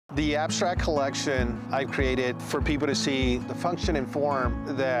The abstract collection I created for people to see the function and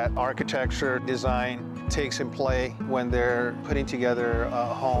form that architecture design takes in play when they're putting together a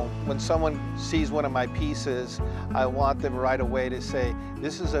home. When someone sees one of my pieces, I want them right away to say,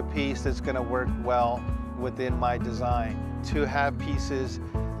 this is a piece that's going to work well within my design. To have pieces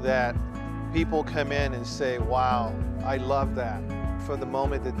that people come in and say, wow, I love that, for the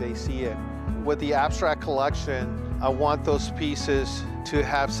moment that they see it. With the abstract collection, I want those pieces to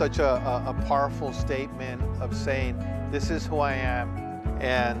have such a powerful statement of saying, this is who I am,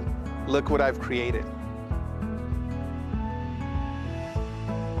 and look what I've created.